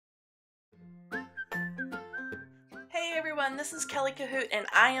Hey everyone, this is Kelly Cahoot and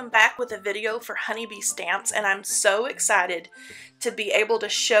I am back with a video for Honeybee Stamps, and I'm so excited to be able to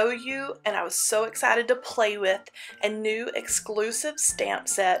show you, and I was so excited to play with, a new exclusive stamp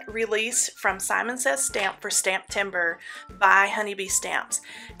set released from Simon Says Stamp for STAMPtember by Honeybee Stamps.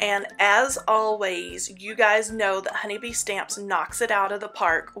 And as always, you guys know that Honeybee Stamps knocks it out of the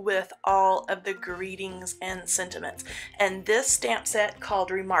park with all of the greetings and sentiments. And this stamp set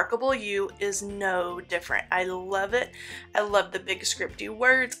called Remarkable You is no different. I love it. I love the big scripty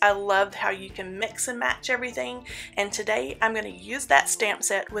words. I love how you can mix and match everything. And today I'm going to use that stamp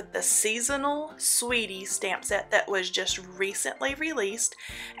set with the Seasonal Sweetie stamp set that was just recently released.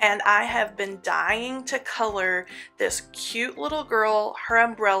 And I have been dying to color this cute little girl, her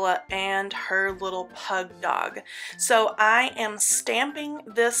umbrella, and her little pug dog. So I am stamping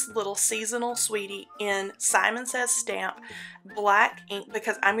this little Seasonal Sweetie in Simon Says Stamp black ink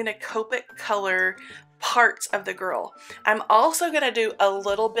because I'm going to Copic color parts of the girl. I'm also going to do a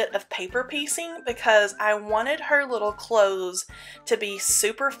little bit of paper piecing because I wanted her little clothes to be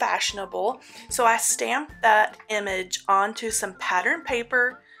super fashionable. So I stamped that image onto some pattern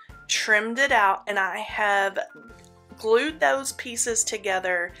paper, trimmed it out, and I have glued those pieces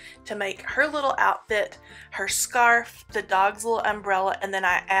together to make her little outfit, her scarf, the dog's little umbrella, and then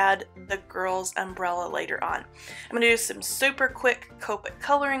I add the girl's umbrella later on. I'm going to do some super quick Copic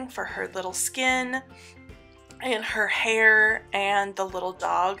coloring for her little skin and her hair and the little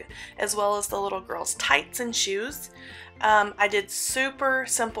dog, as well as the little girl's tights and shoes. I did super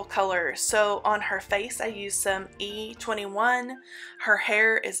simple colors. So on her face I used some E21, her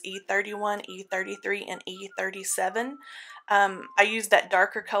hair is E31, E33, and E37. I used that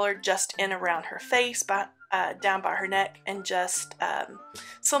darker color just in around her face, down by her neck, and just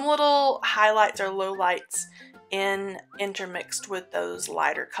some little highlights or lowlights intermixed with those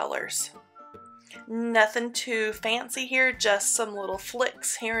lighter colors. Nothing too fancy here, just some little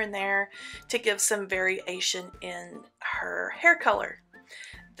flicks here and there to give some variation in her hair color.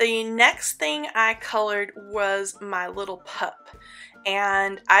 The next thing I colored was my little pup,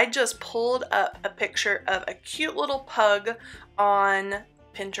 and I just pulled up a picture of a cute little pug on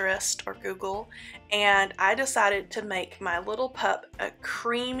Pinterest or Google, and I decided to make my little pup a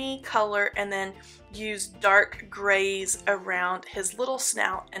creamy color and then use dark grays around his little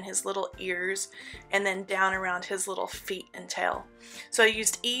snout and his little ears, and then down around his little feet and tail. So I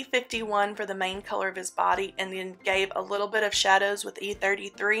used E51 for the main color of his body, and then gave a little bit of shadows with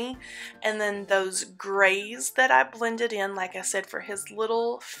E33, and then those grays that I blended in, like I said, for his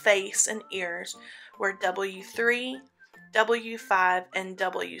little face and ears were W3, W5, and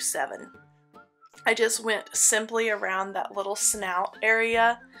W7. I just went simply around that little snout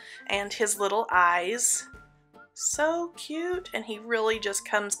area and his little eyes. So cute, and he really just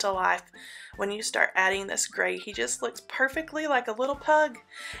comes to life when you start adding this gray. He just looks perfectly like a little pug.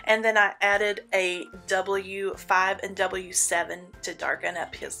 And then I added a W5 and W7 to darken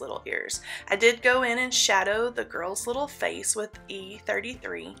up his little ears. I did go in and shadow the girl's little face with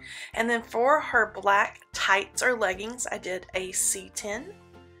E33, and then for her black tights or leggings I did a C10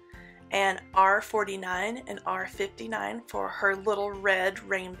 and R49 and R59 for her little red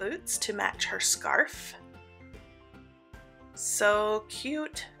rain boots to match her scarf. So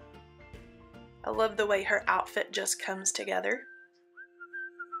cute. I love the way her outfit just comes together.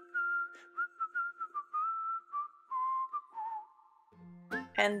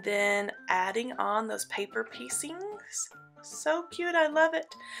 And then adding on those paper piecings. So cute, I love it.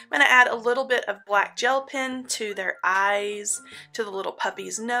 I'm going to add a little bit of black gel pen to their eyes, to the little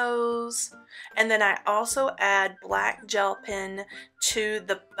puppy's nose, and then I also add black gel pen to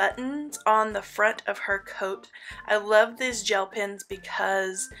the buttons on the front of her coat. I love these gel pens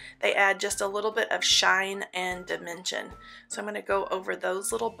because they add just a little bit of shine and dimension. So I'm going to go over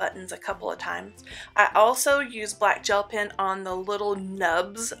those little buttons a couple of times. I also use black gel pen on the little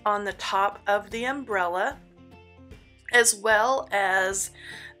nubs on the top of the umbrella, as well as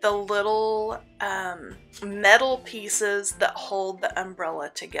the little metal pieces that hold the umbrella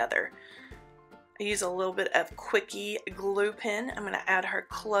together. I use a little bit of Quickie Glue Pen. I'm going to add her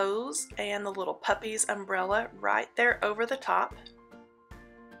clothes and the little puppy's umbrella right there over the top.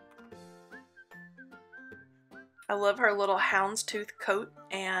 I love her little houndstooth coat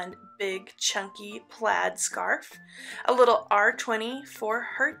and big chunky plaid scarf. A little R20 for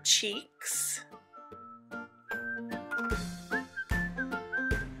her cheeks.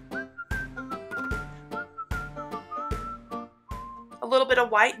 A little bit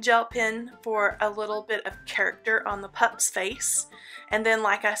of white gel pen for a little bit of character on the pup's face. And then,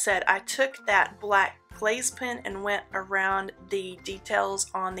 like I said, I took that black glaze pen and went around the details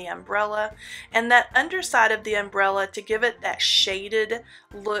on the umbrella. And that underside of the umbrella, to give it that shaded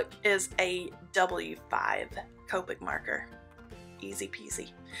look, is a W5 Copic marker. Easy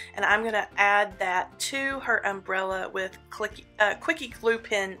peasy. And I'm going to add that to her umbrella with Quickie Glue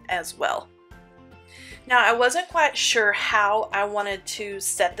Pen as well. Now, I wasn't quite sure how I wanted to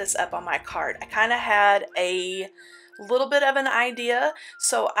set this up on my card. I kind of had a little bit of an idea,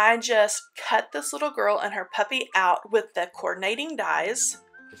 so I just cut this little girl and her puppy out with the coordinating dies,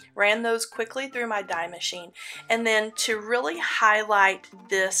 ran those quickly through my die machine, and then to really highlight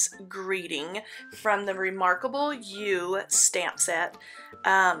this greeting from the Remarkable You stamp set,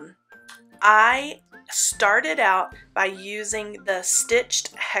 I started out by using the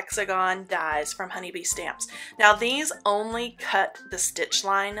stitched hexagon dies from Honeybee Stamps. Now these only cut the stitch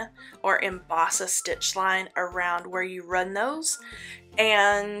line or emboss a stitch line around where you run those,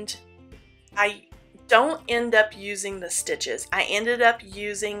 and I don't end up using the stitches. I ended up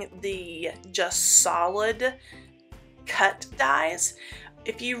using the just solid cut dies.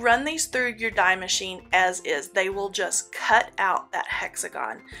 If you run these through your die machine as is, they will just cut out that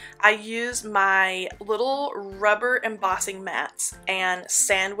hexagon. I use my little rubber embossing mats and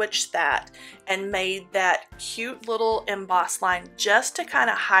sandwiched that and made that cute little emboss line just to kind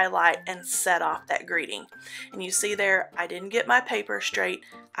of highlight and set off that greeting. And you see there, I didn't get my paper straight.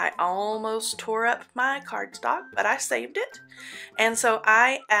 I almost tore up my cardstock, but I saved it. And so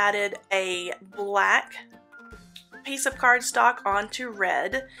I added a black piece of cardstock onto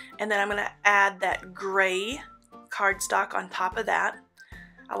red, and then I'm going to add that gray cardstock on top of that.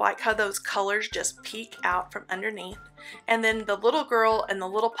 I like how those colors just peek out from underneath. And then the little girl and the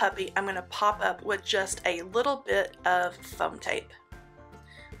little puppy, I'm going to pop up with just a little bit of foam tape.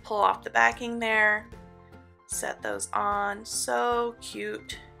 Pull off the backing there, set those on. So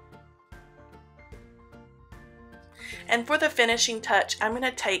cute. And for the finishing touch, I'm going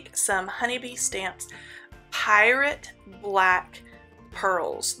to take some Honeybee Stamps Pirate Black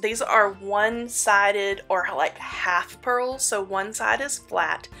pearls. These are one-sided or like half pearls, so one side is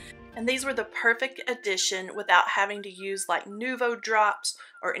flat. And these were the perfect addition without having to use like Nuvo drops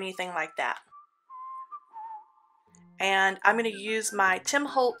or anything like that. And I'm going to use my Tim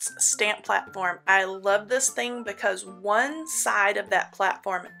Holtz stamp platform. I love this thing because one side of that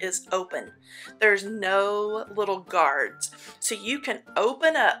platform is open. There's no little guards. So you can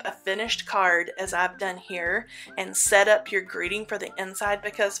open up a finished card, as I've done here, and set up your greeting for the inside,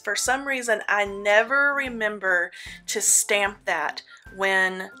 because for some reason I never remember to stamp that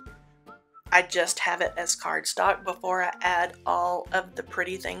when I just have it as cardstock before I add all of the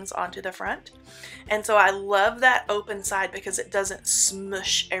pretty things onto the front. And so I love that open side because it doesn't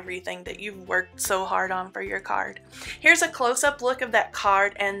smush everything that you've worked so hard on for your card. Here's a close-up look of that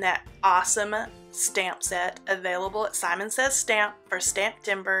card and that awesome stamp set available at Simon Says Stamp for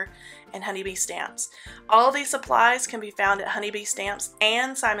STAMPtember and Honeybee Stamps. All these supplies can be found at Honeybee Stamps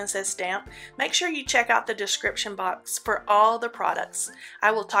and Simon Says Stamp. Make sure you check out the description box for all the products.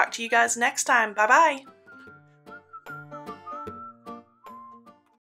 I will talk to you guys next time. Bye bye.